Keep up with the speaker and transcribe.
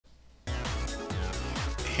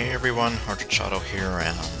Hey everyone, ArdrethShadow here,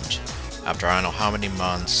 and after I don't know how many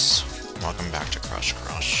months, welcome back to Crush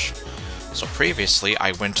Crush. So previously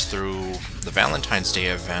I went through the Valentine's Day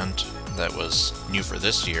event that was new for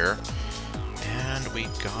this year, and we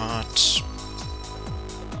got...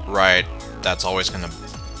 Right, that's always gonna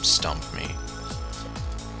stump me.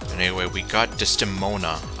 Anyway, we got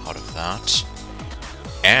Desdemona out of that.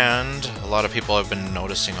 And a lot of people have been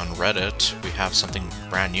noticing on Reddit, we have something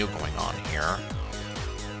brand new going on here.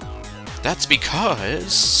 That's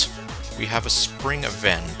because we have a spring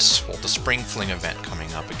event, well, the Spring Fling event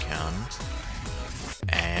coming up again.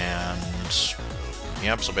 And,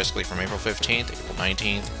 yep, so basically from April 15th, April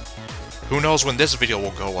 19th. Who knows when this video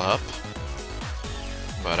will go up?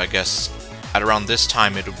 But I guess at around this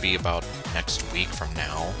time it would be about next week from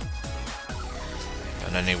now.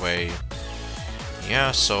 But anyway,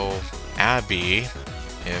 yeah, so Abby,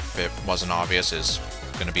 if it wasn't obvious, is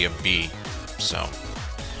gonna be a B, so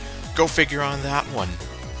go figure on that one.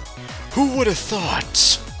 Who would have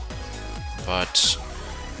thought? But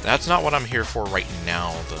that's not what I'm here for right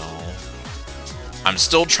now, though. I'm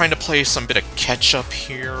still trying to play some bit of catch-up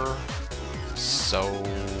here, so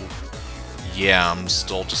yeah, I'm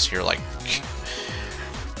still just here like,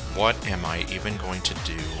 what am I even going to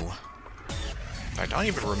do? I don't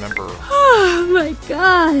even remember. Oh my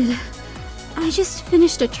god. I just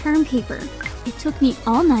finished a term paper. It took me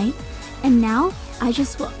all night, and now I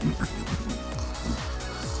just will.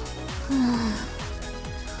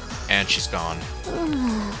 And she's gone.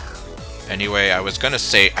 Anyway, I was gonna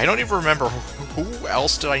say, I don't even remember who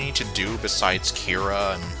else did I need to do besides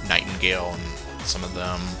Kira and Nightingale and some of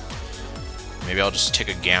them. Maybe I'll just take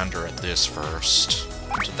a gander at this first.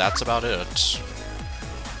 So that's about it.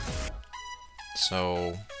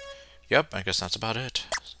 So, yep, I guess that's about it.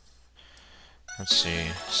 Let's see.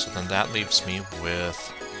 So then that leaves me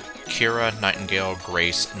with Kira, Nightingale,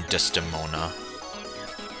 Grace, and Desdemona.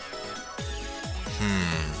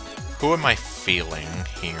 Who am I feeling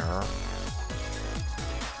here?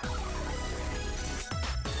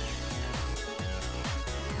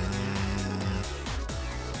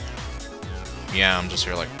 Yeah, I'm just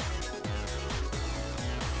here like...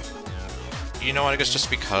 You know what, I guess just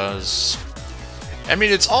because... I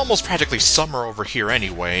mean, it's almost practically summer over here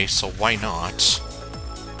anyway, so why not?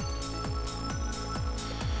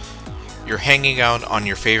 You're hanging out on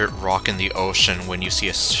your favorite rock in the ocean when you see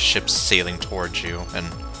a ship sailing towards you, and...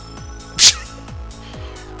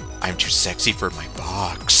 I'm too sexy for my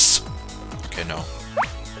box. Okay, no.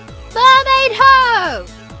 Mermaid ho!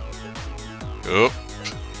 Oop.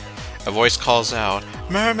 A voice calls out,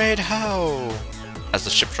 "Mermaid ho!" as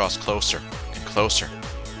the ship draws closer and closer.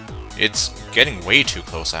 It's getting way too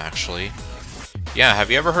close, actually. Yeah,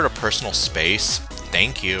 have you ever heard of personal space?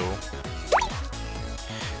 Thank you.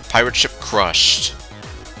 Pirate ship crushed.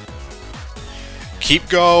 Keep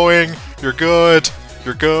going! You're good!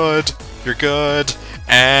 You're good! You're good!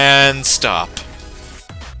 And stop.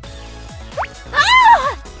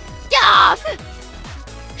 Ah! Stop!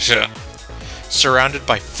 Shit. Surrounded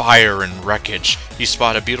by fire and wreckage, you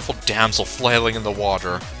spot a beautiful damsel flailing in the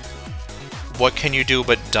water. What can you do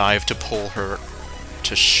but dive to pull her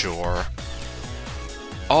to shore?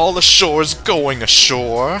 All ashore is going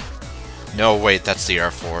ashore! No, wait, that's the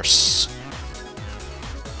Air Force.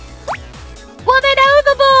 Woman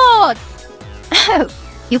overboard! Oh,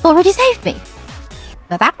 you've already saved me.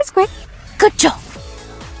 Now that was quick. Good job.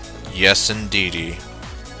 Yes, indeedy.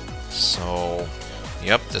 So,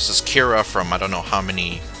 yep, this is Kira from I don't know how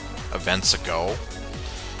many events ago.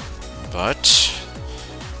 But,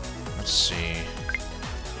 let's see.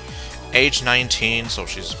 Age 19, so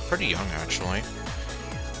she's pretty young actually.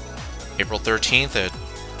 April 13th at...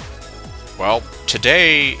 Well,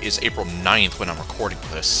 today is April 9th when I'm recording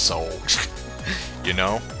this, so... you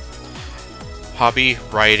know? Hobby,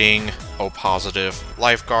 writing, O positive,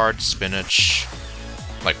 lifeguard, spinach,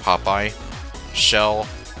 like Popeye, shell,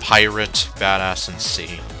 pirate, badass, and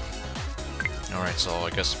sea. Alright, so I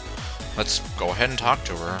guess let's go ahead and talk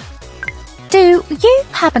to her. Do you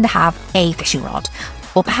happen to have a fishing rod?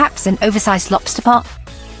 Or perhaps an oversized lobster pot?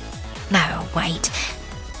 No, wait.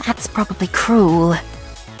 That's probably cruel.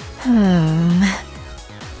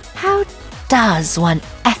 How does one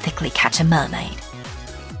ethically catch a mermaid?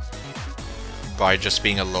 By just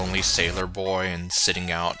being a lonely sailor boy and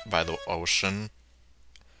sitting out by the ocean.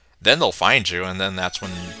 Then they'll find you, and then that's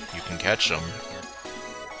when you can catch them.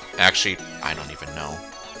 Actually, I don't even know.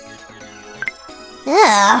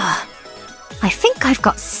 Ugh. I think I've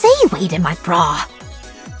got seaweed in my bra.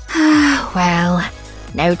 Well,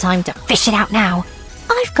 no time to fish it out now.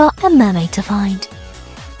 I've got a mermaid to find.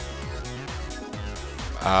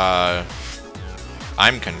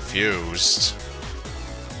 I'm confused.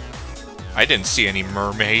 I didn't see any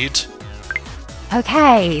mermaid.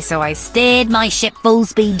 Okay, so I steered my ship full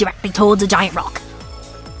speed directly towards a giant rock.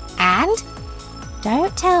 And?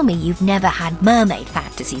 Don't tell me you've never had mermaid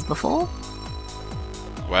fantasies before.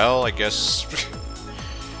 Well, I guess...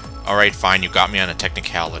 Alright, fine, you got me on a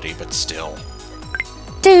technicality, but still.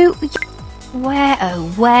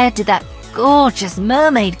 Where did that gorgeous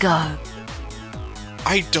mermaid go?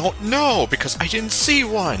 I don't know, because I didn't see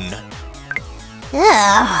one.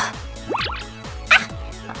 Ugh.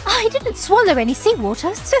 I didn't swallow any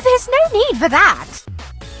seawater, so there's no need for that.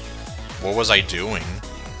 What was I doing?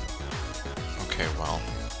 Okay, well...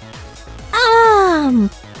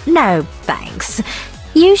 No, thanks.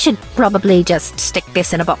 You should probably just stick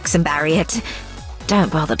this in a box and bury it.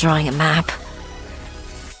 Don't bother drawing a map.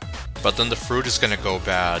 But then the fruit is gonna go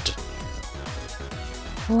bad.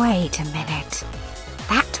 Wait a minute.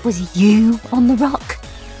 That was you on the rock?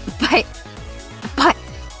 But...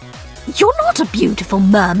 You're not a beautiful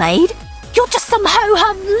mermaid. You're just some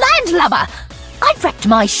ho-hum landlubber. I wrecked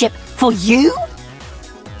my ship for you?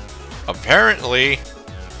 Apparently.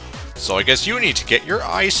 So I guess you need to get your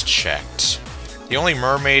eyes checked. The only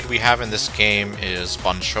mermaid we have in this game is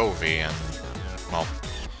Bonchovy, and... well...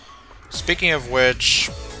 Speaking of which...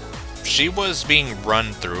 she was being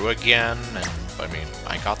run through again, and... I mean,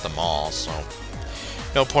 I got them all, so...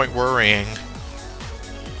 no point worrying.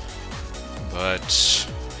 But...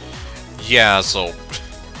 yeah, so...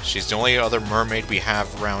 she's the only other mermaid we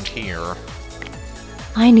have around here.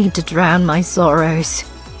 I need to drown my sorrows.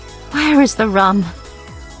 Where is the rum?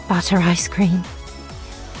 Butter ice cream.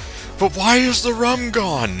 But why is the rum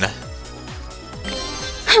gone?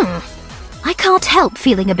 I can't help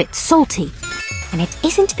feeling a bit salty. And it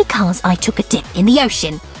isn't because I took a dip in the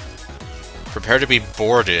ocean. Prepare to be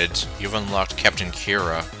boarded. You've unlocked Captain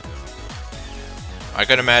Kira. I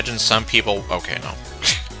can imagine some people... okay, no.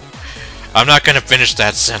 I'm not gonna finish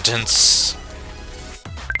that sentence.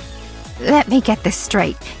 Let me get this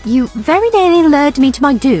straight. You very nearly lured me to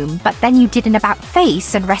my doom, but then you did an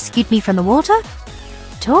about-face and rescued me from the water?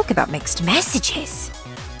 Talk about mixed messages.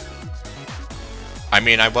 I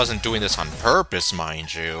mean, I wasn't doing this on purpose,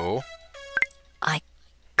 mind you. I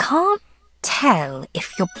can't tell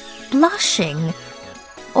if you're blushing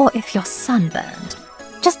or if you're sunburned.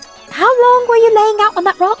 Just how long were you laying out on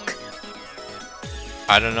that rock?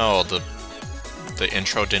 I don't know, the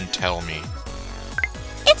intro didn't tell me.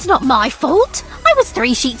 It's not my fault. I was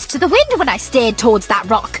 3 sheets to the wind when I steered towards that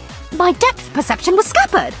rock. My depth perception was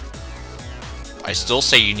scuppered. I still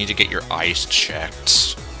say you need to get your eyes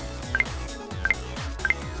checked.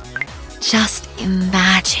 Just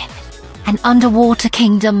imagine an underwater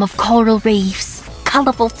kingdom of coral reefs,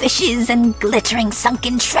 colourful fishes, and glittering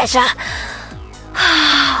sunken treasure.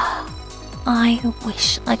 I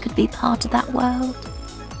wish I could be part of that world.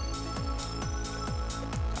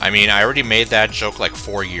 I mean, I already made that joke like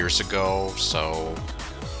 4 years ago, so...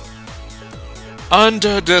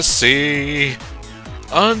 under the sea!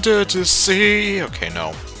 Under the sea! Okay,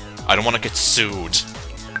 no. I don't want to get sued.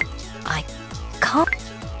 I can't...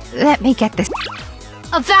 Let me get this...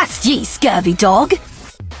 Avast ye, scurvy dog!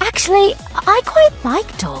 Actually, I quite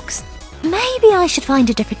like dogs. Maybe I should find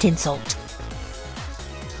a different insult.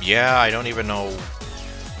 Yeah, I don't even know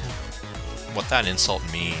what that insult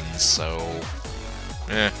means, so...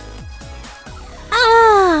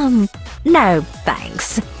 No,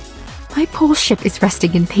 thanks. My poor ship is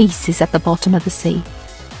resting in pieces at the bottom of the sea,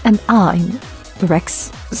 and I'm the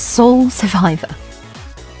wreck's sole survivor.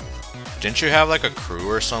 Didn't you have like a crew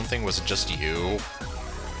or something? Was it just you?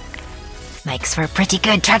 Makes for a pretty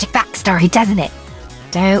good tragic backstory, doesn't it?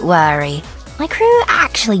 Don't worry. My crew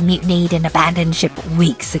actually mutinied and abandoned ship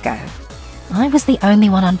weeks ago. I was the only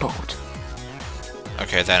one on board.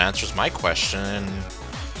 Okay, that answers my question.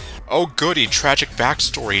 Oh goody, tragic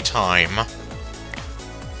backstory time.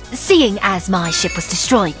 Seeing as my ship was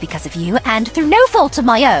destroyed because of you, and through no fault of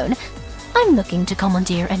my own, I'm looking to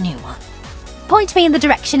commandeer a new one. Point me in the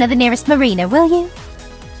direction of the nearest marina, will you?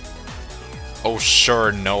 Oh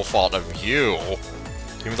sure, no fault of you.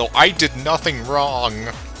 Even though I did nothing wrong.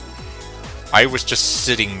 I was just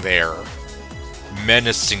sitting there.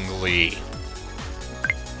 Menacingly.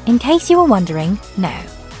 In case you were wondering, no,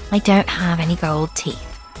 I don't have any gold teeth.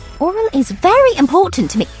 Oral is very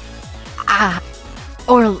important to me.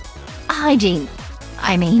 Oral hygiene,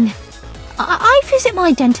 I mean. I visit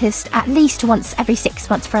my dentist at least once every 6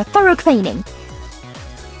 months for a thorough cleaning.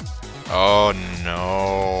 Oh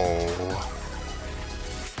no.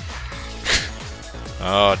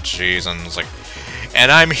 Oh jeez, and it's like...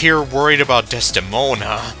 and I'm here worried about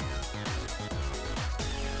Desdemona.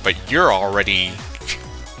 But you're already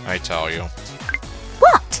I tell you.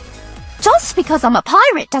 What? Just because I'm a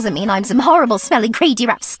pirate doesn't mean I'm some horrible, smelly, greedy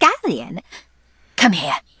rapscallion. Come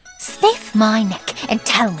here. Sniff my neck and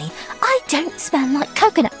tell me I don't smell like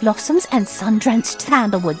coconut blossoms and sun-drenched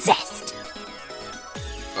sandalwood zest.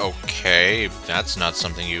 Okay, that's not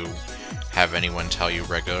something you have anyone tell you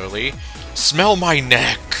regularly. Smell my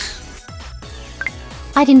neck!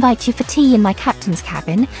 I'd invite you for tea in my captain's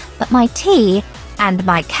cabin, but my tea, and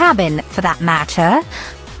my cabin for that matter,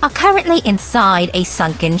 are currently inside a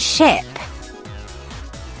sunken ship.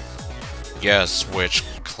 Yes, which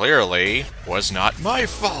clearly was not my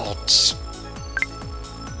fault.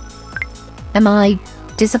 Am I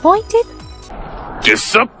disappointed?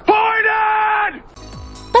 Disappointed!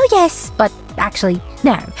 Oh yes, but actually,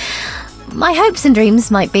 no. My hopes and dreams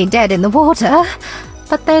might be dead in the water,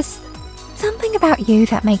 but there's something about you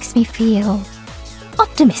that makes me feel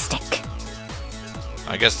optimistic.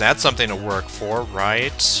 I guess that's something to work for,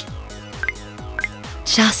 right?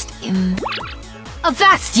 Just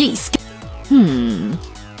avast ye!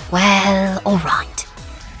 Well, alright.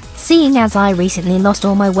 Seeing as I recently lost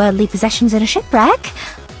all my worldly possessions in a shipwreck,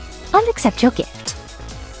 I'll accept your gift.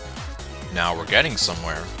 Now we're getting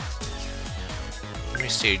somewhere. Let me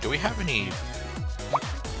see, do we have any...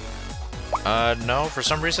 no, for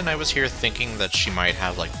some reason I was here thinking that she might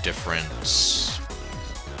have, like, different...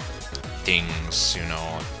 things, you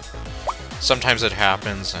know. Sometimes it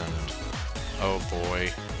happens and... oh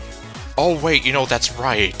boy. Oh wait, you know, that's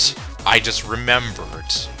right! I just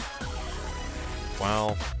remembered.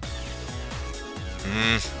 Well...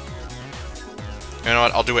 You know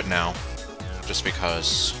what, I'll do it now. Just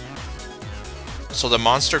because... So the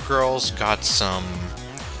Monster Girls got some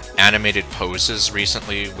animated poses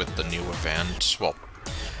recently with the new event. Well,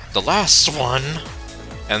 the last one,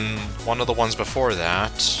 and one of the ones before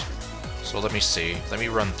that. So let me see. Let me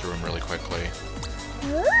run through them really quickly.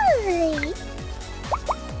 Ooh.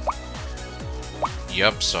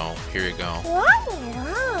 Yep, so here you go.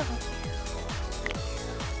 Wow.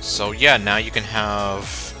 So yeah, now you can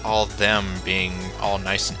have all of them being all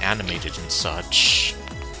nice and animated and such.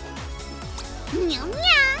 Meow,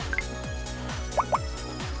 meow.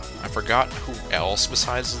 I forgot who else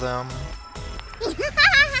besides them.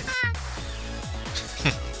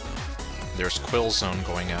 There's Quillzone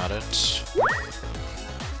going at it.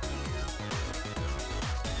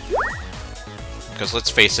 Because let's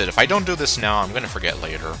face it, if I don't do this now, I'm gonna forget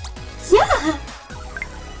later. Yeah.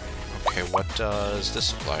 Okay, what does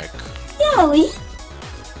this look like? Yowie.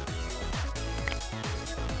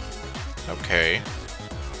 Okay.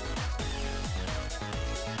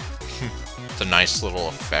 The nice little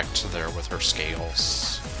effect there with her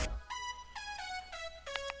scales.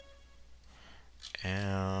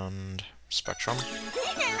 And... Spectrum?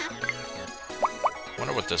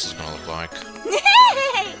 Wonder what this is gonna look like.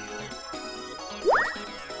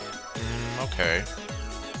 Okay.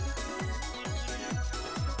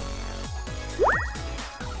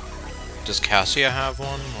 Does Cassia have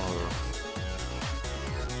one,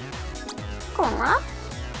 or...?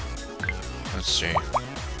 Let's see.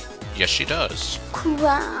 Yes, she does.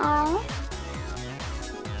 Wow.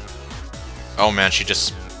 Oh man, she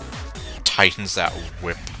just tightens that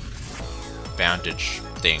whip bandage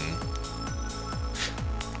thing.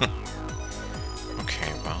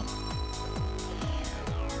 Okay, well.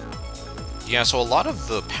 Yeah, so a lot of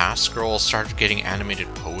the past girls started getting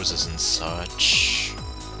animated poses and such.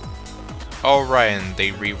 Oh right, and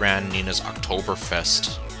they reran Nina's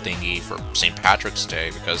Oktoberfest thingy for St. Patrick's Day,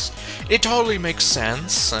 because it totally makes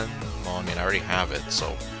sense, and, well, I mean, I already have it,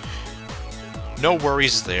 so... no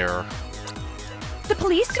worries there. The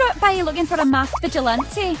police dropped by looking for a masked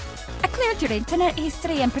vigilante. I cleared your internet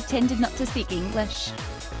history and pretended not to speak English.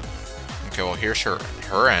 Okay, well, here's her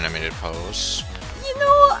animated pose. You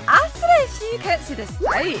know, after a few cuts of the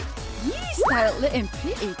site, you start looking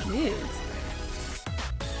pretty good.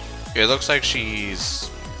 It looks like she's...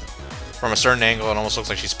 from a certain angle, it almost looks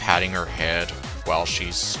like she's patting her head while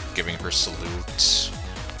she's giving her salute.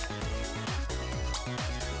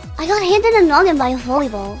 I got hit in the noggin by a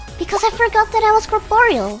volleyball because I forgot that I was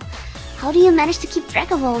corporeal. How do you manage to keep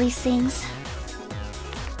track of all these things?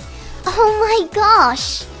 Oh my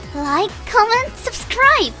gosh! Like, comment,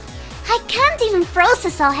 subscribe! I can't even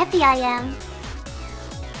process how happy I am.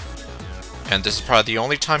 And this is probably the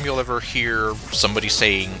only time you'll ever hear somebody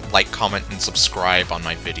saying like, comment, and subscribe on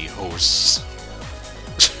my videos.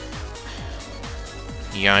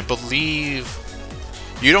 Yeah, I believe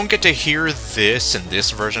you don't get to hear this in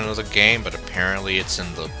this version of the game, but apparently it's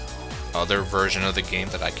in the other version of the game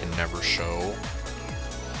that I can never show.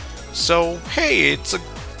 So, hey, it's a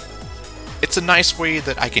It's a nice way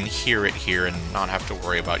that I can hear it here and not have to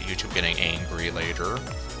worry about YouTube getting angry later.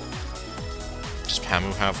 Does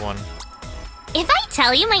Pamu have one? If I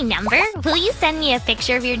tell you my number, will you send me a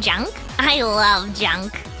picture of your junk? I love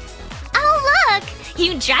junk. Oh, look!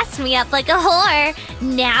 You dressed me up like a whore.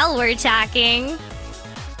 Now we're talking.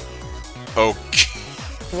 Okay.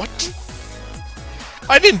 What?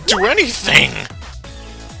 I didn't do anything!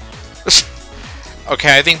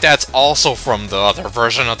 Okay, I think that's also from the other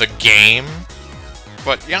version of the game.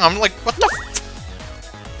 But yeah, I'm like, what the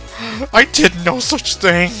f— I did no such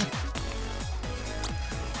thing!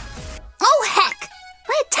 Oh heck!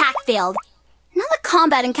 My attack failed. Now the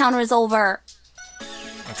combat encounter is over.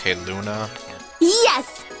 Okay, Luna.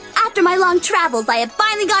 Yes! After my long travels, I have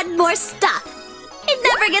finally gotten more stuff. It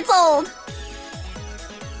never gets old.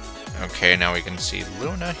 Okay, now we can see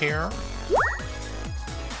Luna here.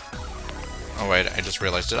 Oh wait, I just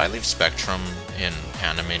realized, did I leave Spectrum in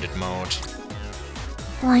animated mode?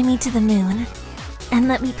 Fly me to the moon, and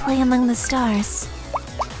let me play among the stars.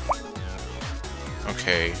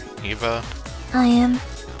 Okay, Eva. I am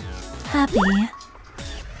happy.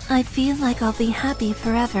 I feel like I'll be happy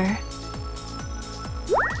forever.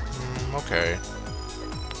 Okay.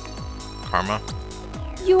 Karma.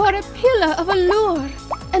 You are a pillar of allure,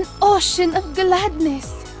 an ocean of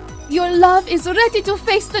gladness. Your love is ready to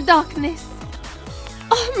face the darkness.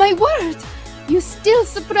 Oh my word! You still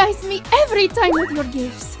surprise me every time with your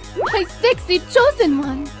gifts. My sexy chosen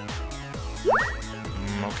one.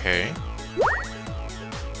 Okay.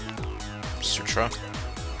 Sutra.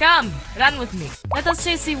 Come, run with me. Let us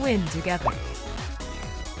chase the wind together.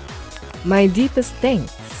 My deepest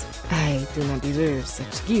thanks. I do not deserve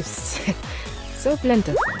such gifts. So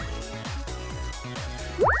plentiful.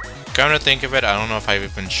 Come to think of it, I don't know if I've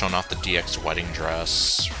even shown off the DX wedding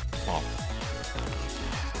dress. Well,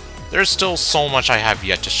 there's still so much I have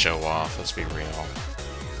yet to show off, let's be real.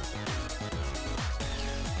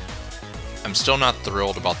 I'm still not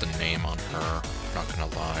thrilled about the name on her, not gonna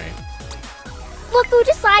lie. Look who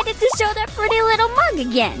decided to show that pretty little mug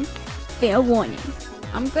again. Fair warning,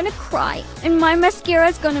 I'm gonna cry, and my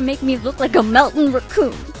mascara's gonna make me look like a melting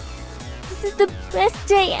raccoon. This is the best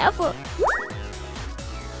day ever.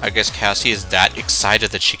 I guess Cassie is that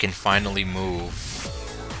excited that she can finally move.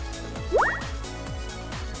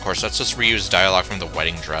 Of course, that's just reused dialogue from the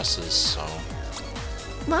wedding dresses, so...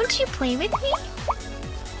 Won't you play with me?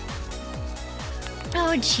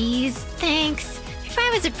 Oh, jeez, thanks. If I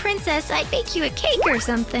was a princess, I'd bake you a cake or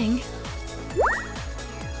something.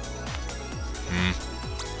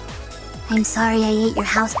 I'm sorry I ate your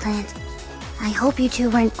houseplant. I hope you two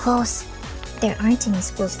weren't close. There aren't any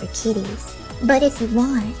schools for kiddies. But if you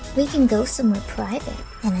want, we can go somewhere private,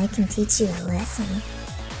 and I can teach you a lesson.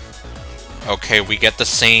 Okay, we get the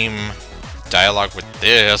same dialogue with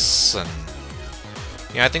this, and...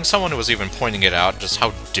 yeah, I think someone was even pointing it out, just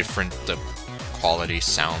how different the quality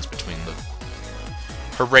sounds between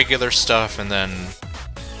her regular stuff and then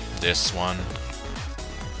this one.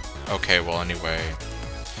 Okay, well, anyway...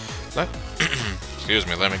 excuse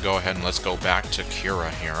me, let me go ahead and let's go back to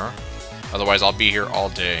Kira here. Otherwise, I'll be here all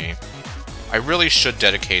day. I really should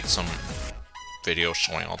dedicate some video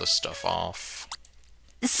showing all this stuff off.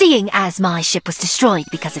 Seeing as my ship was destroyed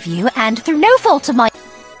because of you, and through no fault of mine,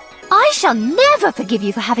 I shall never forgive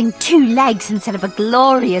you for having 2 legs instead of a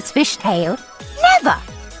glorious fishtail. Never!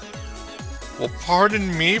 Well,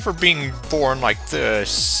 pardon me for being born like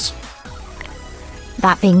this.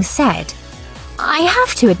 That being said, I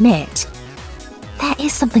have to admit, there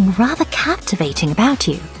is something rather captivating about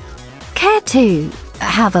you. Care to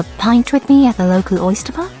have a pint with me at the local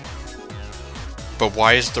oyster bar? But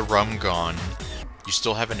why is the rum gone? You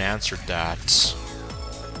still haven't answered that.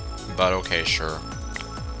 But okay, sure.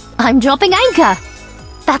 I'm dropping anchor!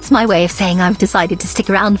 That's my way of saying I've decided to stick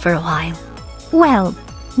around for a while. Well,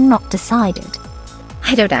 not decided.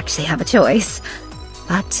 I don't actually have a choice.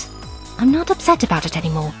 But I'm not upset about it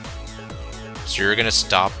anymore. So you're gonna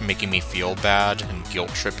stop making me feel bad and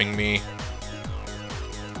guilt-tripping me?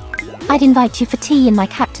 I'd invite you for tea in my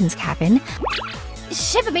captain's cabin.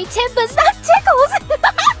 Shiver me timbers, that tickles!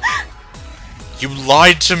 You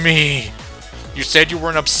lied to me! You said you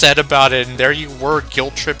weren't upset about it, and there you were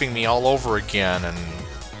guilt-tripping me all over again, and...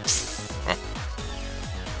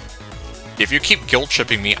 if you keep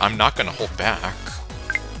guilt-tripping me, I'm not gonna hold back.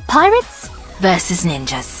 Pirates versus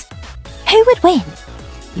ninjas. Who would win?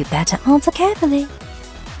 You better answer carefully.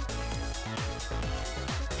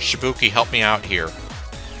 Shibuki, help me out here.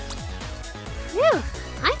 Phew,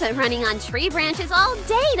 I've been running on tree branches all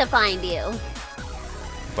day to find you.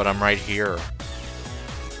 But I'm right here.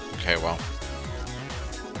 Okay, well...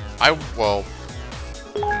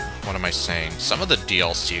 What am I saying? Some of the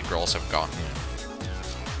DLC girls have gotten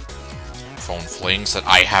phone flings that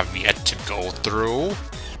I have yet to go through.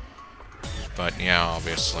 But yeah,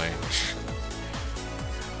 obviously.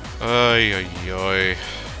 Ay, ay, ay.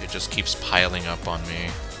 It just keeps piling up on me.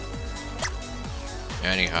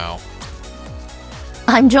 Anyhow.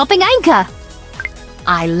 I'm dropping anchor!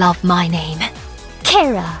 I love my name.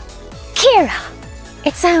 Kira. Kira.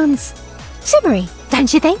 It sounds shimmery,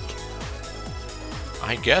 don't you think?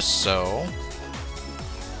 I guess so.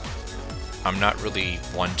 I'm not really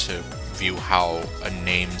one to view how a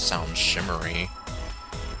name sounds shimmery.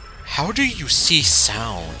 How do you see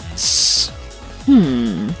sounds?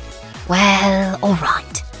 Well,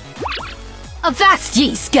 alright. Avast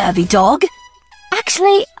ye, scurvy dog!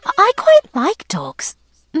 Actually, I quite like dogs.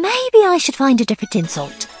 Maybe I should find a different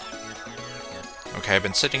insult. Okay, I've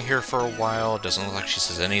been sitting here for a while. It doesn't look like she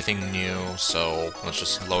says anything new, so let's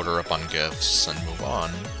just load her up on gifts and move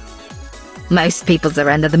on. Most people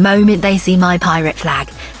surrender the moment they see my pirate flag.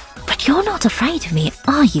 But you're not afraid of me,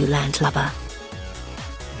 are you, landlubber?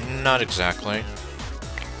 Not exactly.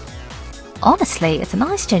 Honestly, it's a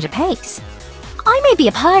nice change of pace. I may be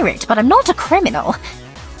a pirate, but I'm not a criminal.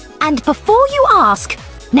 And before you ask,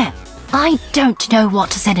 no, I don't know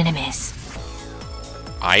what a synonym is.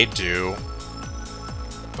 I do.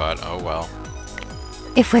 But oh well.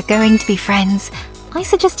 If we're going to be friends, I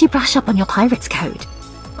suggest you brush up on your pirate's code.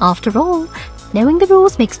 After all, knowing the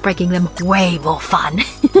rules makes breaking them way more fun.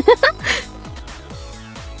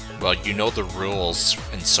 Well, you know the rules,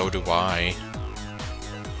 and so do I.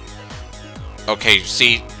 Okay,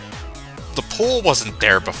 see, the pool wasn't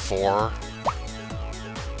there before.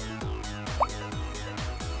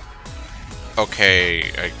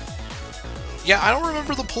 Okay, yeah, I don't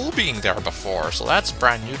remember the pool being there before, so that's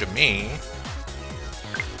brand new to me.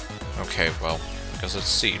 Okay, well, because let's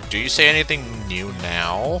see. Do you say anything new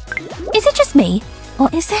now? Is it just me, or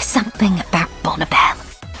is there something about Bonnabelle?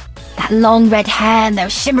 That long red hair and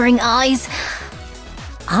those shimmering eyes.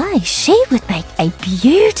 She would make a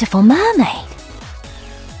beautiful mermaid.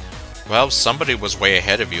 Well, somebody was way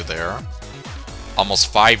ahead of you there.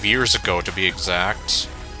 Almost 5 years ago, to be exact.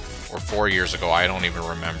 Or 4 years ago, I don't even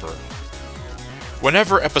remember.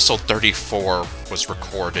 Whenever episode 34 was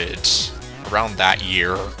recorded, around that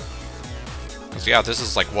year. Because, yeah, this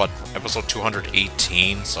is like, what, episode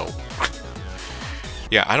 218, so...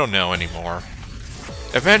 yeah, I don't know anymore.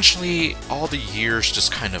 Eventually, all the years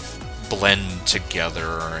just kind of blend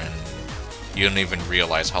together, and you don't even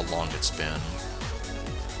realize how long it's been.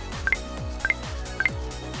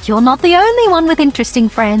 You're not the only one with interesting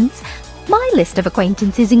friends. My list of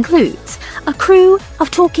acquaintances includes a crew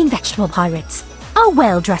of talking vegetable pirates, a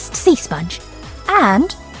well-dressed sea sponge,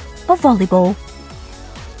 and a volleyball.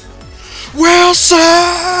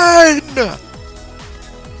 Wilson!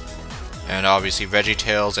 And obviously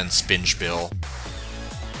VeggieTales and Spingebill.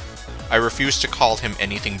 I refuse to call him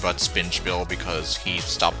anything but Spingebill because he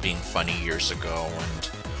stopped being funny years ago and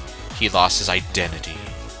he lost his identity.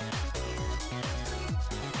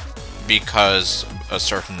 Because a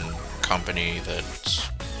certain company that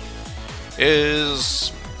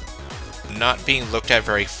is not being looked at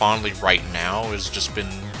very fondly right now has just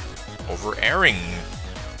been over-airing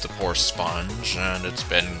the poor sponge, and it's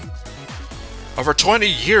been over 20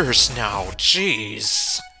 years now,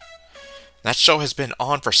 jeez! That show has been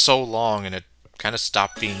on for so long, and it kind of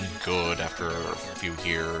stopped being good after a few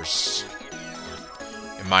years.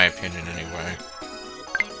 In my opinion, anyway.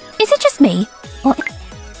 Is it just me? Or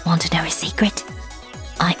want to know a secret?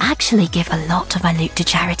 I actually give a lot of my loot to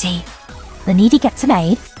charity. The needy gets an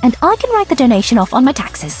aid, and I can write the donation off on my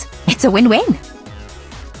taxes. It's a win-win.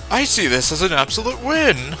 I see this as an absolute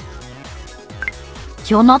win!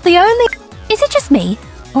 You're not the only... Is it just me?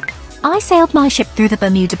 Or I sailed my ship through the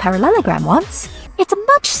Bermuda Parallelogram once. It's a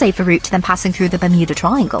much safer route than passing through the Bermuda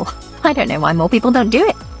Triangle. I don't know why more people don't do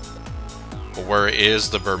it. Where is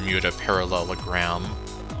the Bermuda Parallelogram?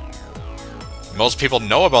 Most people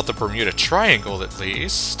know about the Bermuda Triangle, at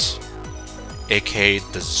least. AKA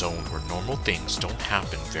the zone where normal things don't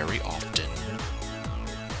happen very often.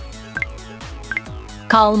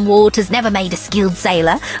 Calm waters never made a skilled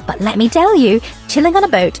sailor, but let me tell you, chilling on a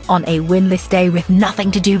boat on a windless day with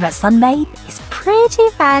nothing to do but sunbathe is pretty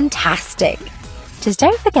fantastic. Just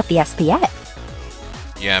don't forget the SPF.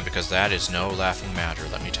 Yeah, because that is no laughing matter,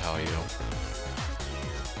 let me tell you.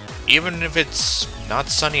 Even if it's not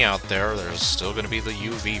sunny out there, there's still going to be the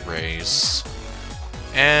UV rays.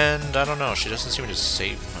 And, I don't know, she doesn't seem to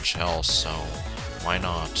save much health, so why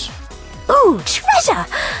not? Ooh, treasure!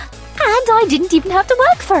 And I didn't even have to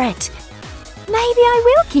work for it. Maybe I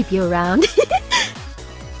will keep you around.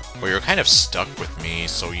 Well, you're kind of stuck with me,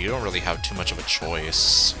 so you don't really have too much of a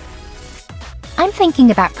choice. I'm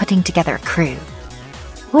thinking about putting together a crew.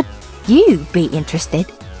 Would you be interested?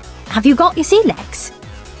 Have you got your sea legs?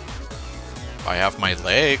 I have my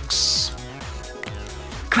legs.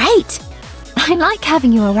 Great! I like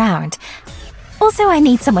having you around. Also, I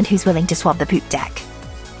need someone who's willing to swab the poop deck.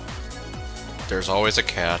 There's always a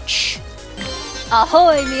catch.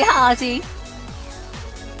 Ahoy, me hearty!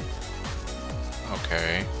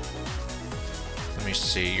 Okay. Let me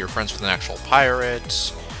see. You're friends with an actual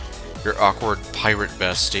pirate. Your awkward pirate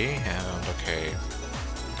bestie. And okay.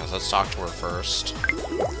 Guess let's talk to her first.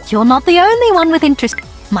 You're not the only one with interest.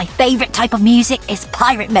 My favorite type of music is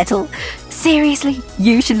pirate metal. Seriously,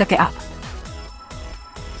 you should look it up.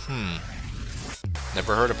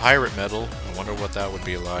 Never heard of pirate metal. I wonder what that would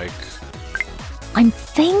be like. I'm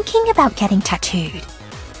thinking about getting tattooed.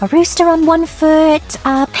 A rooster on one foot,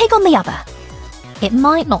 a pig on the other. It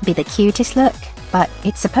might not be the cutest look, but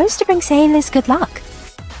it's supposed to bring sailors good luck.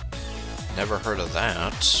 Never heard of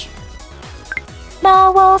that.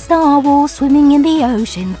 Narwhals, swimming in the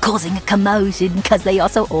ocean, causing a commotion, 'cause they are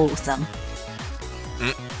so awesome.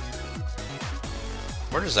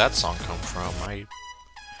 Where does that song come from?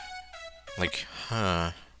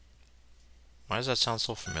 Why does that sound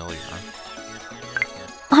so familiar?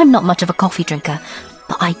 I'm not much of a coffee drinker,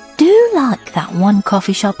 but I do like that one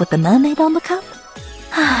coffee shop with the mermaid on the cup.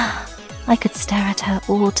 I could stare at her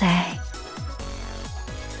all day.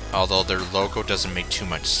 Although their logo doesn't make too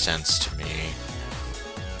much sense to me.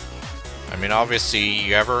 I mean, obviously,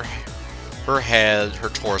 you have her head, her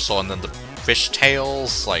torso, and then the fish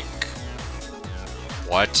tails, like...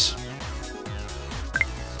 What?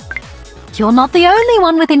 You're not the only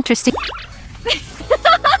one with interesting...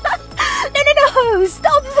 No,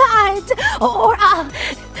 stop that! Or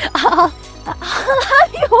I'll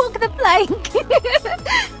have you walk the plank.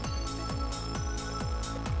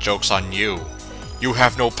 Joke's on you. You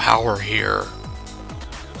have no power here.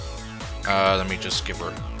 Let me just give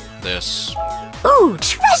her this. Ooh,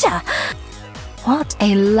 treasure! What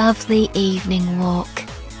a lovely evening walk.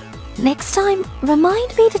 Next time,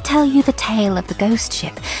 remind me to tell you the tale of the ghost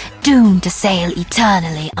ship, doomed to sail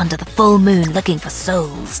eternally under the full moon looking for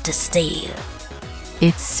souls to steal.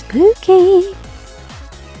 It's spooky.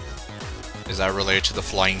 Is that related to the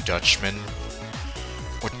Flying Dutchman?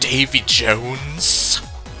 Or Davy Jones?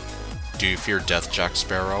 Do you fear death, Jack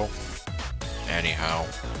Sparrow? Anyhow.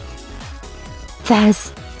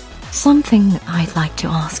 There's something I'd like to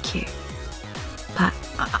ask you, but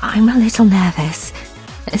I'm a little nervous.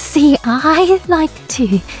 See, I like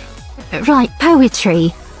to write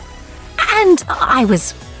poetry, and I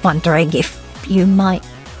was wondering if you might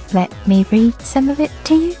let me read some of it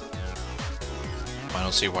to you. I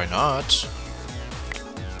don't see why not.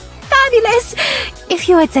 Fabulous! If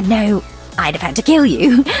you had said no, I'd have had to kill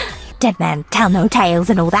you. Dead men tell no tales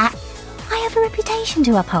and all that. I have a reputation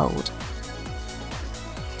to uphold.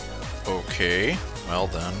 Okay, well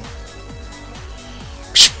then.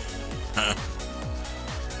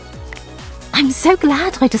 I'm so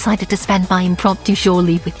glad I decided to spend my impromptu shore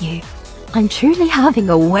leave with you. I'm truly having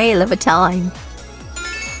a whale of a time.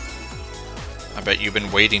 I bet you've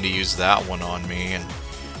been waiting to use that one on me, and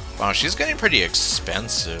wow, she's getting pretty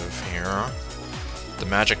expensive here. The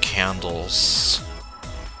magic candles.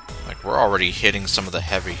 Like, we're already hitting some of the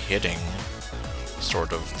heavy hitting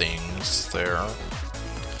sort of things there.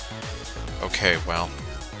 Okay, well,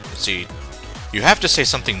 let's see. You have to say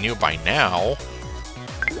something new by now.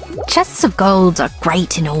 Chests of gold are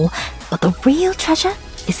great and all, but the real treasure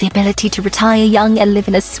is the ability to retire young and live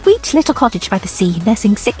in a sweet little cottage by the sea,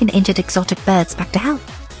 nursing sick and injured exotic birds back to health.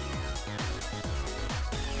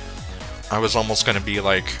 I was almost gonna be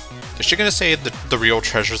like, is she gonna say the real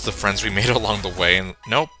treasure's the friends we made along the way? And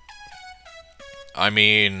nope. I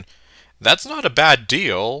mean, that's not a bad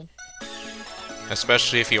deal.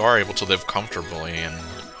 Especially if you are able to live comfortably and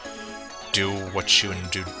do what you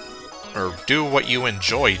do what you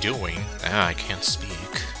enjoy doing. I can't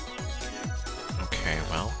speak. Okay,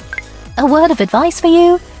 well. A word of advice for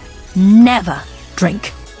you: never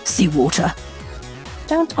drink seawater.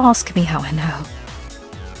 Don't ask me how I know.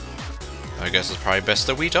 I guess it's probably best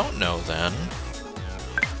that we don't know then.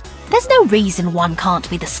 There's no reason one can't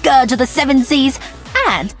be the scourge of the seven seas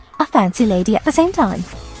and a fancy lady at the same time.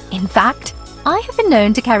 In fact, I have been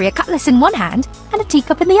known to carry a cutlass in one hand and a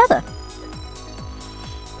teacup in the other.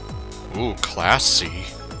 Ooh, classy.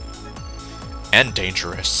 And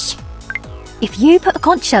dangerous. If you put a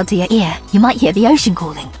conch shell to your ear, you might hear the ocean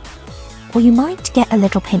calling. Or you might get a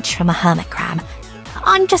little pinch from a hermit crab.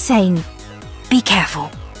 I'm just saying, be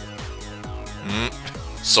careful.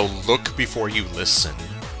 So look before you listen.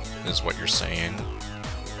 is what you're saying.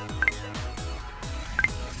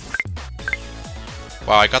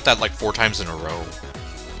 Wow, I got that like 4 times in a row.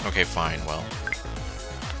 Okay, fine, well.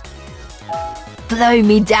 Blow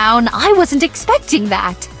me down, I wasn't expecting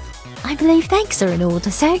that. I believe thanks are in order,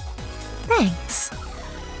 so thanks.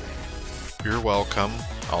 You're welcome,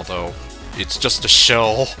 although it's just a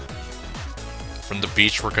shell from the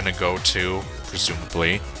beach we're gonna go to,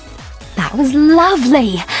 presumably. That was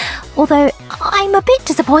lovely, although I'm a bit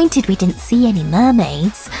disappointed we didn't see any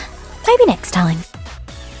mermaids. Maybe next time.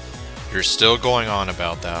 You're still going on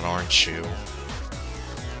about that, aren't you?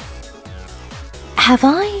 Have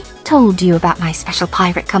I told you about my special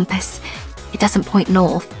pirate compass? It doesn't point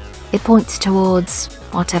north. It points towards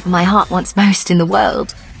whatever my heart wants most in the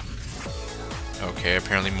world. Okay,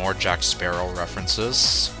 apparently more Jack Sparrow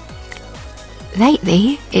references.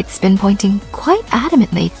 Lately, it's been pointing quite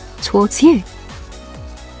adamantly towards you.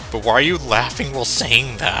 But why are you laughing while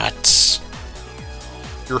saying that?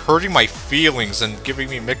 You're hurting my feelings and giving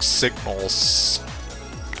me mixed signals.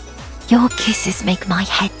 Your kisses make my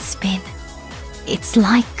head spin. It's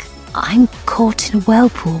like I'm caught in a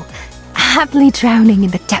whirlpool, happily drowning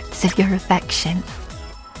in the depths of your affection.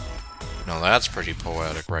 No, that's pretty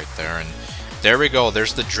poetic right there, and there we go,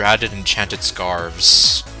 there's the dreaded enchanted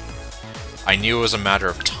scarves. I knew it was a matter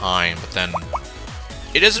of time, but then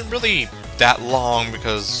it isn't really that long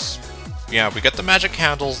because, yeah, we get the magic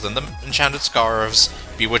candles, then the enchanted scarves,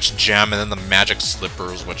 bewitched gem, and then the magic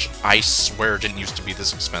slippers, which I swear didn't used to be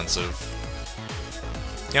this expensive.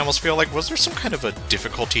 I almost feel like, was there some kind of a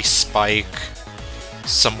difficulty spike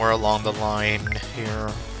somewhere along the line here?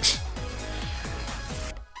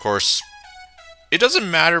 Of course, it doesn't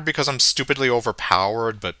matter because I'm stupidly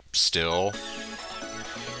overpowered, but still.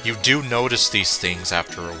 You do notice these things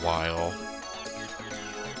after a while.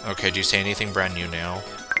 Okay, do you say anything brand new now?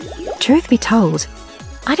 Truth be told,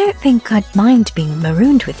 I don't think I'd mind being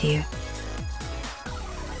marooned with you.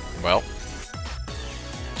 Well,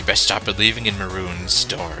 you best stop believing in maroon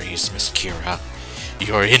stories, Miss Kira.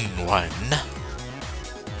 You're in one.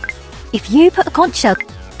 If you put a conch shell,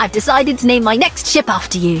 I've decided to name my next ship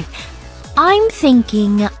after you. I'm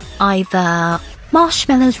thinking either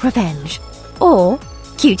Marshmallow's Revenge or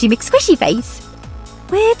Cutie McSquishy Face.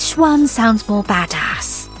 Which one sounds more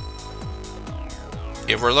badass?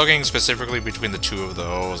 If we're looking specifically between the two of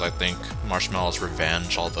those, I think Marshmallow's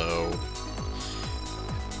Revenge, although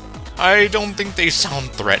I don't think they sound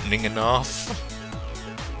threatening enough.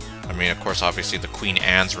 I mean, of course, obviously the Queen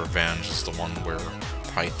Anne's Revenge is the one we're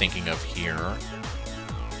probably thinking of here.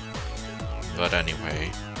 But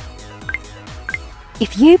anyway.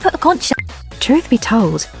 If you put a conch shell... Truth be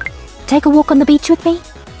told, take a walk on the beach with me?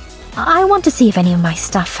 I want to see if any of my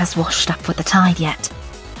stuff has washed up with the tide yet.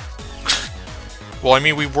 Well, I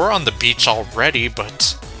mean, we were on the beach already,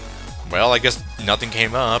 but... well, I guess nothing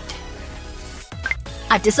came up.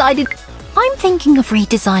 I've decided... I'm thinking of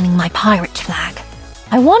redesigning my pirate flag.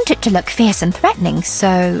 I want it to look fierce and threatening,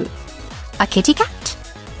 so... a kitty cat?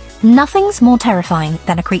 Nothing's more terrifying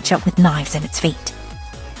than a creature with knives in its feet.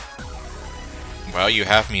 Well, you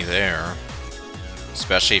have me there.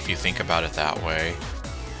 Especially if you think about it that way.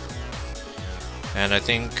 And I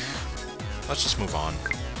think... let's just move on.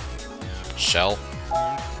 Shell?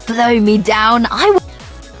 Blow me down,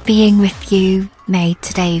 Being with you made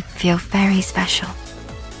today feel very special.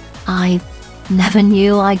 I never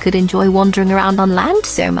knew I could enjoy wandering around on land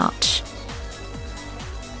so much.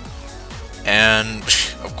 And,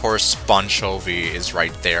 of course, Bonchovy is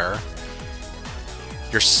right there.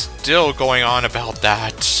 You're still going on about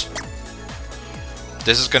that.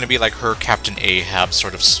 This is going to be like her Captain Ahab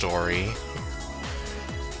sort of story.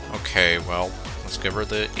 Okay, well, let's give her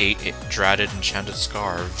the 8 dreaded enchanted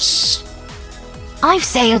scarves. I've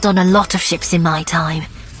sailed on a lot of ships in my time,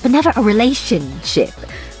 but never a relationship.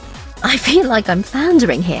 I feel like I'm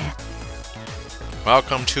floundering here.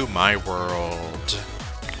 Welcome to my world.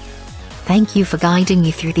 Thank you for guiding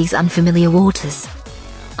me through these unfamiliar waters.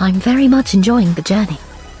 I'm very much enjoying the journey.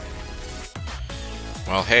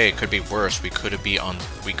 Well, hey, it could be worse. We could be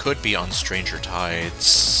on stranger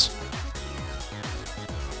tides.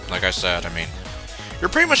 Like I said, I mean, you're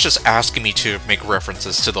pretty much just asking me to make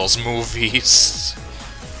references to those movies.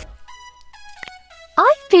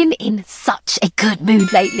 I've been in such a good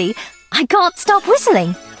mood lately. I can't stop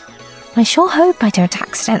whistling. I sure hope I don't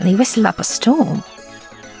accidentally whistle up a storm.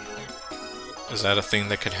 Is that a thing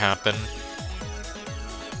that could happen?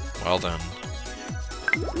 Well then.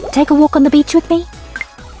 Take a walk on the beach with me?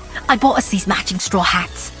 I bought us these matching straw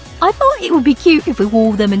hats. I thought it would be cute if we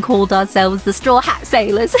wore them and called ourselves the Straw Hat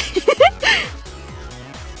Sailors.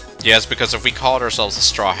 Yes, because if we called ourselves the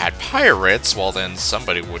Straw Hat Pirates, well then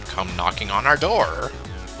somebody would come knocking on our door.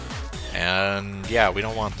 And yeah, we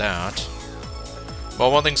don't want that.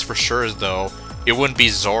 Well, one thing's for sure is though, it wouldn't be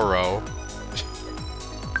Zoro.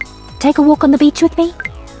 Take a walk on the beach with me?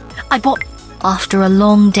 After a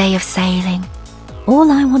long day of sailing,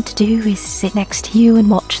 all I want to do is sit next to you and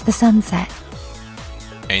watch the sunset.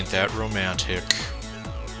 Ain't that romantic?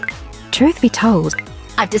 Truth be told,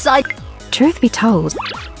 I've decided... Truth be told...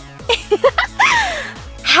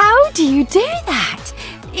 How do you do that?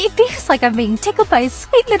 It feels like I'm being tickled by a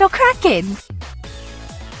sweet little kraken.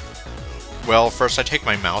 Well, first I take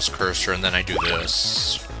my mouse cursor and then I do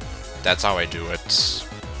this. That's how I do it.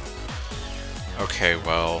 Okay,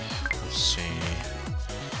 well, let's see.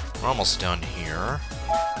 We're almost done here.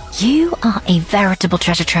 You are a veritable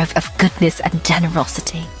treasure trove of goodness and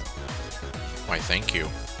generosity. Why, thank you.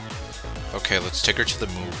 Okay, let's take her to the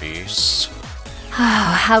movies.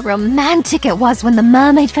 Oh, how romantic it was when the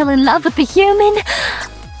mermaid fell in love with the human.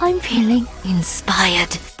 I'm feeling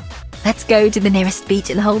inspired. Let's go to the nearest beach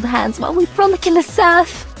and hold hands while we frolic in the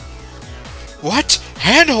surf. What?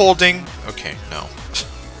 Hand-holding? Okay, no.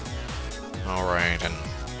 Alright, and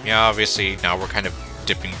yeah, obviously now we're kind of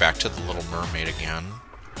dipping back to the Little Mermaid again.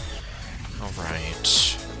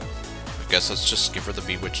 Alright. I guess let's just give her the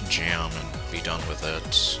Bewitched Jam and be done with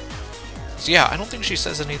it. So yeah, I don't think she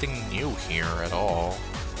says anything new here at all.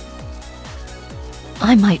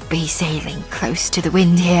 I might be sailing close to the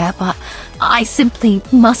wind here, but I simply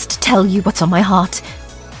must tell you what's on my heart.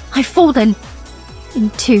 I've fallen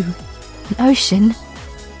into an ocean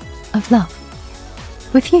of love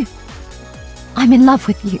with you. I'm in love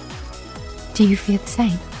with you. Do you feel the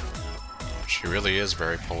same? She really is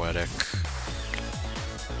very poetic.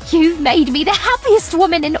 You've made me the happiest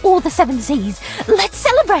woman in all the 7 seas. Let's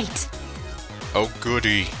celebrate! Oh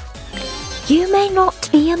goody. You may not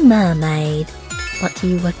be a mermaid, but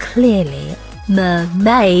you were clearly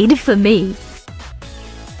mermaid for me.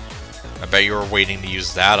 I bet you were waiting to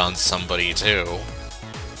use that on somebody too.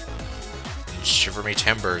 And shiver me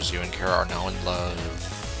timbers, you and Kara are now in love.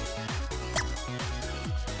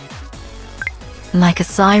 Like a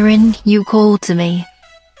siren, you called to me.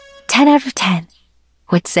 10 out of 10.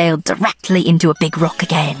 Would sail directly into a big rock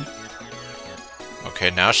again. Okay,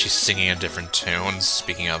 now she's singing a different tune,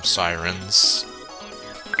 speaking of sirens.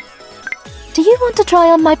 Do you want to try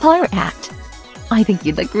on my pirate hat? I think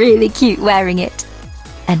you'd look really cute wearing it.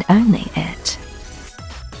 And only it.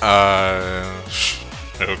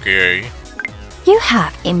 Okay. You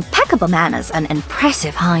have impeccable manners and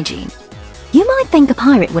impressive hygiene. You might think a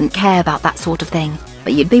pirate wouldn't care about that sort of thing,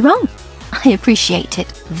 but you'd be wrong. I appreciate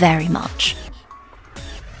it very much.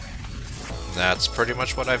 That's pretty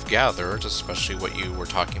much what I've gathered, especially what you were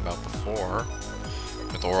talking about before.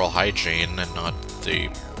 With oral hygiene and not the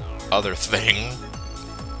other thing.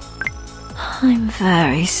 I'm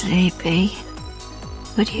very sleepy.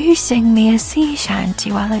 Would you sing me a sea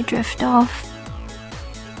shanty while I drift off?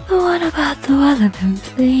 What about the Wellerman,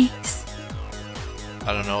 please?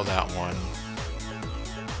 I don't know that one.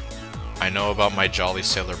 I know about my Jolly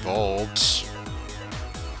Sailor Bolt.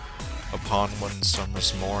 Upon one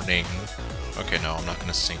summer's morning. Okay, no, I'm not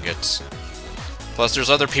gonna sing it. Plus, there's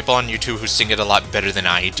other people on YouTube who sing it a lot better than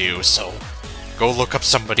I do, so go look up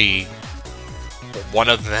somebody, one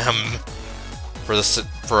of them,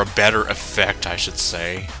 for a better effect, I should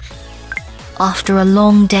say. After a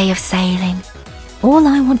long day of sailing, all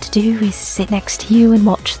I want to do is sit next to you and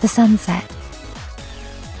watch the sunset.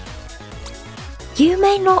 You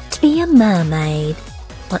may not be a mermaid,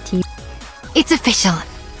 but you... It's official.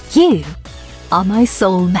 You are my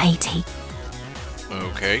soulmatey.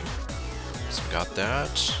 Okay. So got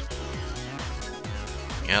that.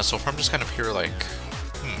 Yeah, so far I'm just kind of here like,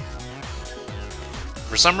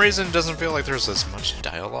 For some reason it doesn't feel like there's as much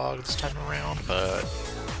dialogue this time around, but...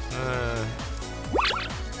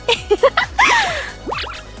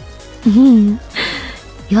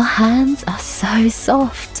 Your hands are so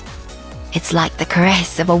soft. It's like the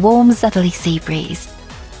caress of a warm southerly sea breeze.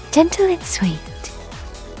 Gentle and sweet.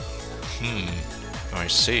 I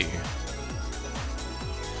see.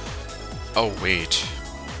 Oh, wait.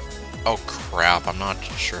 Oh, crap. I'm not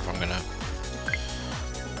sure if I'm gonna...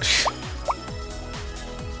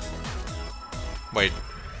 Wait.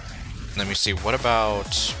 Let me see. What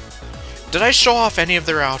about... Did I show off any of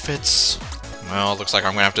their outfits? Well, it looks like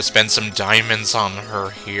I'm gonna have to spend some diamonds on her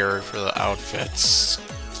here for the outfits.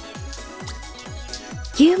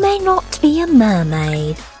 You may not be a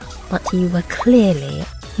mermaid, but you were clearly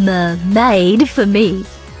mermaid for me.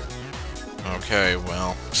 Okay,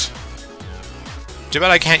 well... Too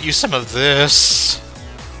bad I can't use some of this.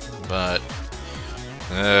 But...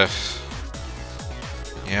 Ugh.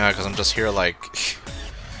 Yeah, because I'm just here like...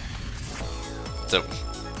 the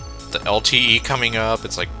LTE coming up,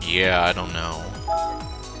 it's like, yeah, I don't know.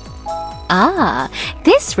 Ah,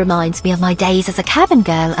 this reminds me of my days as a cabin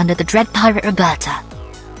girl under the dread pirate Roberta.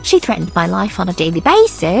 She threatened my life on a daily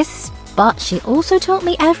basis, but she also taught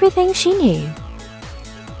me everything she knew.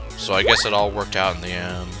 So I guess it all worked out in the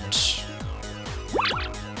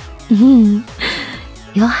end.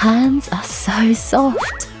 Your hands are so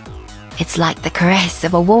soft. It's like the caress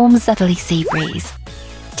of a warm southerly sea breeze.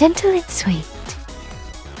 Gentle and sweet.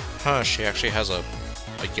 Huh, she actually has a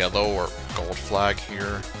yellow or gold flag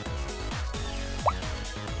here.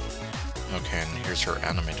 Okay, and here's her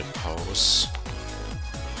animated pose.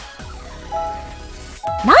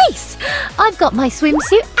 Nice! I've got my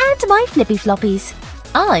swimsuit and my flippy floppies.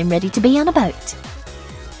 I'm ready to be on a boat.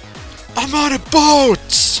 I'm on a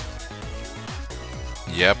boat!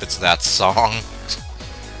 Yep, it's that song.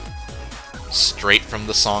 Straight from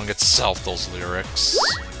the song itself, those lyrics.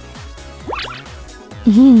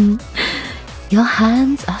 Your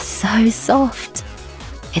hands are so soft.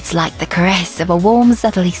 It's like the caress of a warm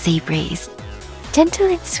southerly sea breeze. Gentle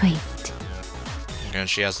and sweet. And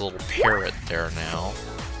she has a little parrot there now.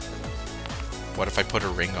 What if I put a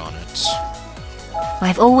ring on it?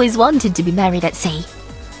 I've always wanted to be married at sea.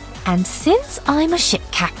 And since I'm a ship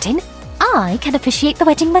captain, I can officiate the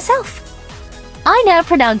wedding myself. I now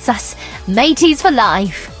pronounce us mateys for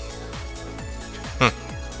life.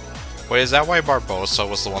 Wait, is that why Barbossa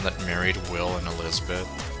was the one that married Will and Elizabeth?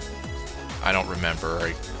 I don't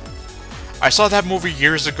remember. I saw that movie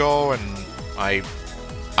years ago, and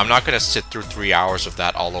I'm not gonna sit through 3 hours of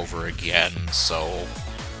that all over again, so...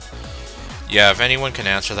 Yeah, if anyone can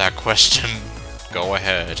answer that question, go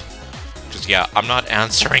ahead. Because, yeah, I'm not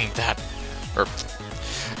answering that... Or...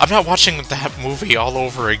 I'm not watching that movie all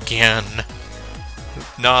over again.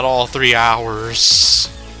 Not all 3 hours.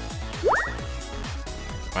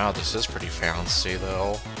 Wow, this is pretty fancy,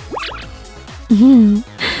 though.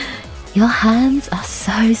 Your hands are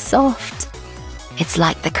so soft. It's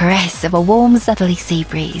like the caress of a warm southerly sea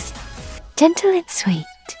breeze. Gentle and sweet.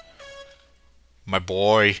 My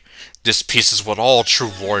boy, this piece is what all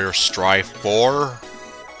true warriors strive for.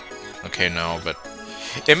 Okay, no, but...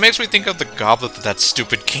 It makes me think of the goblet that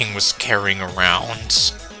stupid king was carrying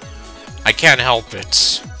around. I can't help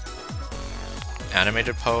it.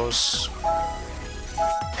 Animated pose.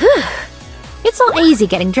 It's not easy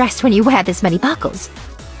getting dressed when you wear this many buckles,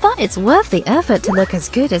 but it's worth the effort to look as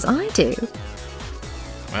good as I do.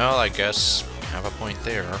 Well, I guess you have a point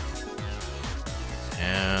there.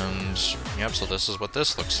 And, yep, so this is what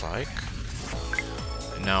this looks like.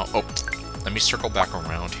 And now, oh, let me circle back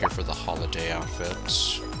around here for the holiday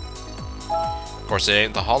outfits. Of course, it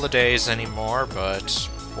ain't the holidays anymore, but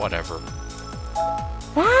whatever.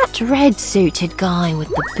 That red-suited guy with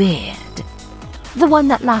the beard, the one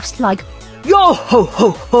that laughs like, yo ho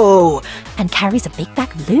ho ho, and carries a big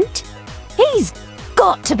bag of loot? He's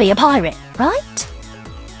got to be a pirate, right?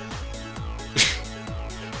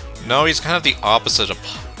 No, he's kind of the opposite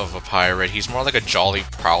of a pirate. He's more like a jolly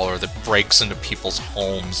prowler that breaks into people's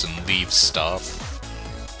homes and leaves stuff.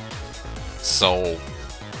 So,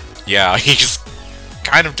 yeah, he's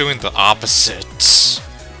kind of doing the opposite.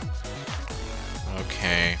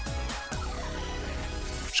 Okay.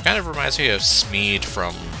 Which kind of reminds me of Smeed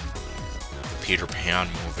from the Peter Pan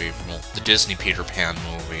movie, well, the Disney Peter Pan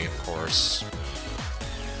movie, of course.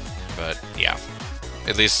 But, yeah.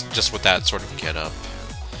 At least just with that sort of get-up.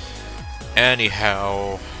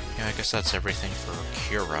 Anyhow, yeah, I guess that's everything for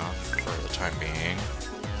Kira for the time being.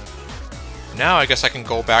 Now I guess I can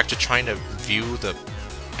go back to trying to view the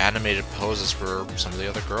animated poses for some of the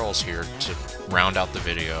other girls here to round out the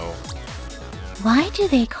video. Why do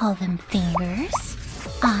they call them fingers?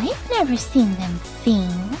 I've never seen them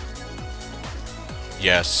fing.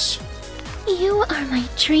 Yes. You are my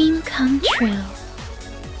dream come true.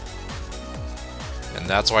 And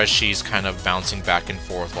that's why she's kind of bouncing back and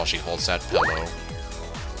forth while she holds that pillow.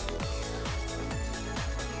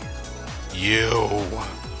 You!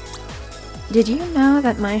 Did you know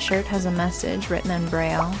that my shirt has a message written in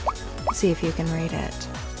Braille? See if you can read it.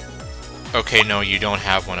 Okay, no, you don't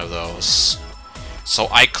have one of those. So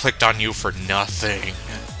I clicked on you for nothing.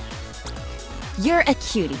 You're a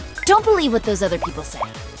cutie. Don't believe what those other people say.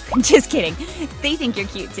 Just kidding. They think you're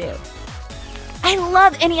cute too. I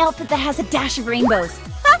love any outfit that has a dash of rainbows.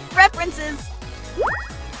 Ha! References!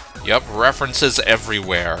 Yep, references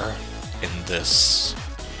everywhere in this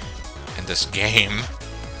game.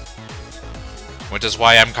 Which is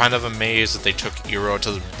why I'm kind of amazed that they took Iro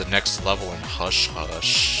to the next level in Hush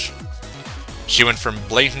Hush. She went from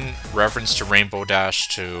blatant reference to Rainbow Dash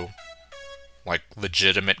to, like,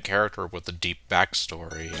 legitimate character with a deep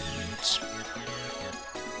backstory, and...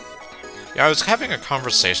 Yeah, I was having a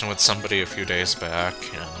conversation with somebody a few days back,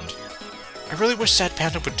 and I really wish Sad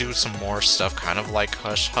Panda would do some more stuff kind of like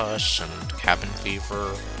Hush Hush and Cabin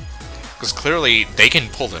Fever, because clearly they can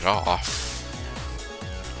pull it off.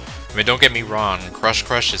 I mean, don't get me wrong, Crush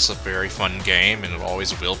Crush is a very fun game, and it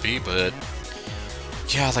always will be, but...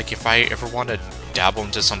 Yeah, like, if I ever want to dabble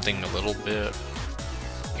into something a little bit,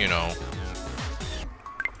 you know...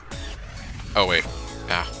 Oh, wait.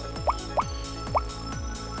 Ah.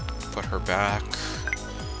 Put her back.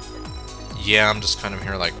 Yeah, I'm just kind of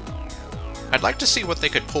here like... I'd like to see what they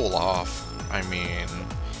could pull off. I mean...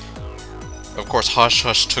 Of course, Hush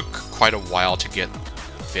Hush took quite a while to get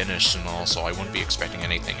finished and all, so I wouldn't be expecting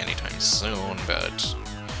anything anytime soon, but...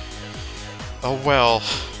 Oh well.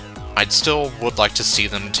 I'd still would like to see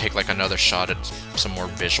them take like another shot at some more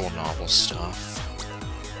visual novel stuff.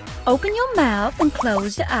 Open your mouth and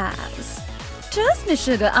close your eyes. Trust me,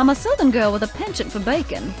 sugar, I'm a southern girl with a penchant for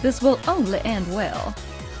bacon. This will only end well.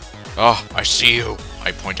 Oh, I see you.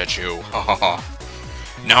 I point at you. Ha ha ha.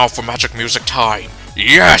 Now for magic music time.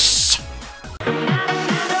 Yes!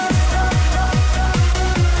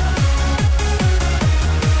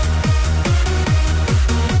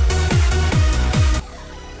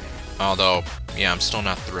 Although, yeah, I'm still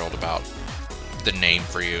not thrilled about the name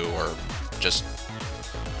for you, or just...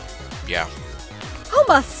 yeah. Oh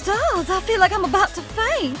my stars, I feel like I'm about to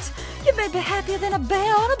faint. You made me happier than a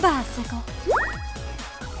bear on a bicycle.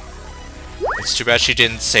 It's too bad she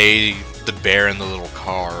didn't say the bear in the little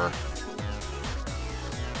car.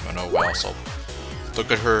 But oh well, so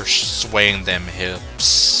look at her swaying them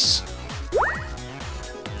hips.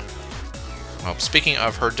 Well, speaking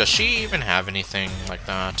of her, does she even have anything like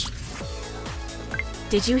that?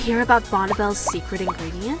 Did you hear about Bonnabelle's secret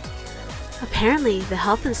ingredient? Apparently, the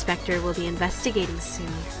health inspector will be investigating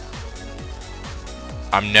soon.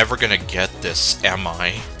 I'm never gonna get this, am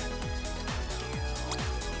I?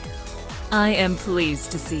 I am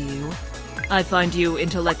pleased to see you. I find you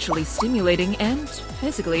intellectually stimulating and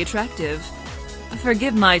physically attractive.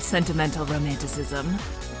 Forgive my sentimental romanticism.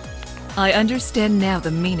 I understand now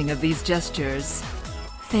the meaning of these gestures.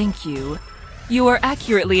 Thank you. You are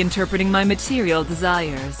accurately interpreting my material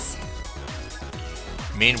desires.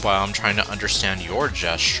 Meanwhile, I'm trying to understand your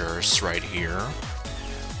gestures right here.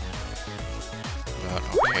 But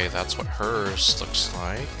okay, that's what hers looks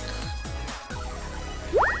like.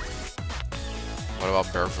 What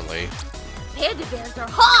about Beverly? Panda bears are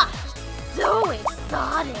hot! So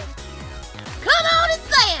exotic! Come on and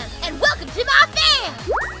slam! And welcome to my fam!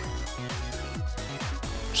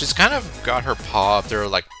 She's kind of got her paw up there,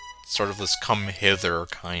 like, sort of this come hither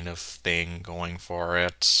kind of thing going for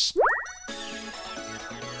it.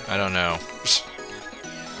 I don't know.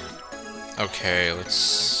 Okay, let's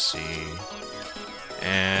see.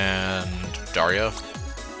 And Daria?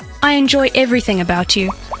 I enjoy everything about you.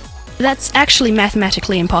 That's actually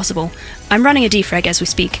mathematically impossible. I'm running a defrag as we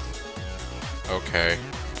speak. Okay.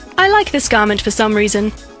 I like this garment for some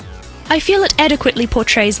reason. I feel it adequately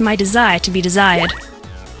portrays my desire to be desired.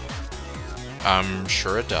 I'm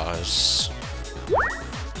sure it does.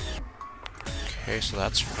 Okay, so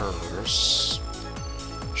that's hers.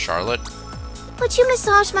 Charlotte? Would you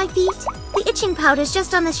massage my feet? The itching powder's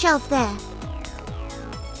just on the shelf there.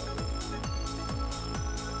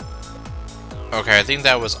 Okay, I think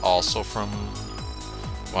that was also from...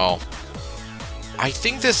 Well... I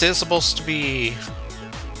think this is supposed to be...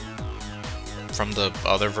 from the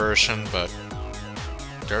other version, but...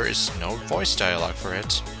 there is no voice dialogue for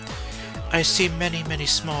it. I see many, many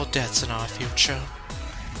small deaths in our future.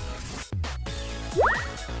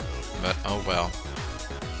 But, oh well.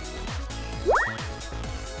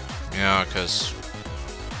 Yeah, because...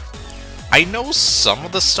 I know some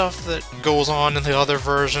of the stuff that goes on in the other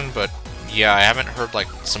version, but yeah, I haven't heard, like,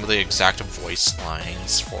 some of the exact voice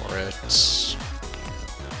lines for it.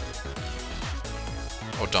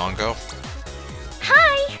 Odongo?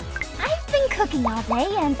 Hi! I've been cooking all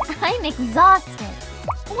day and I'm exhausted.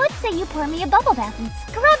 What say you pour me a bubble bath and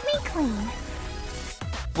scrub me clean?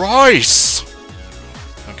 Rice!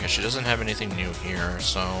 Okay, she doesn't have anything new here,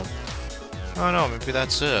 so... I don't know, maybe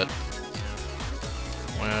that's it.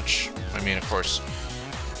 Which, I mean, of course,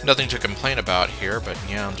 nothing to complain about here, but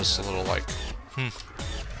yeah, I'm just a little like,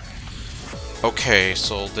 Okay,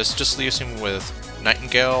 so this just leaves him with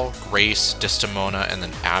Nightingale, Grace, Desdemona, and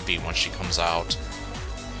then Abby when she comes out.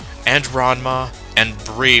 And Ranma, and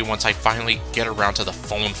Bree once I finally get around to the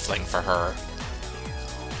phone fling for her.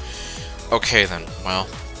 Okay then, well,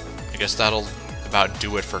 I guess that'll about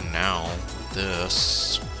do it for now.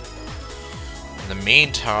 this. In the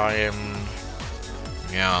meantime,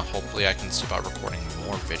 yeah, hopefully I can see about recording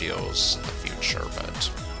more videos in the future,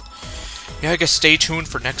 but yeah, I guess stay tuned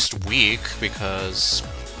for next week, because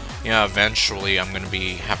yeah, eventually I'm going to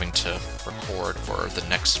be having to record for the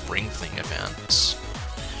next Spring Fling event.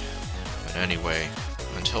 But anyway,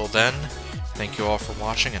 until then, thank you all for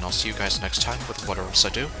watching, and I'll see you guys next time with What Else I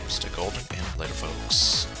Do. Stay golden, and later,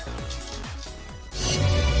 folks.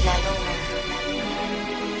 La luna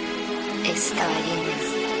estaba llena.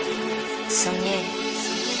 Soñé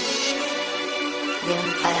de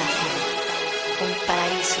un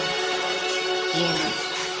paraíso lleno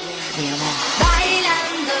de amor.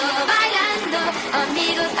 Bailando, bailando,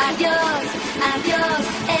 amigos, adiós, adiós,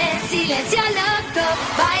 el silencio loco.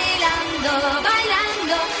 Bailando,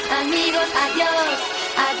 bailando, amigos, adiós,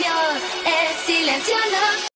 adiós, el silencio loco.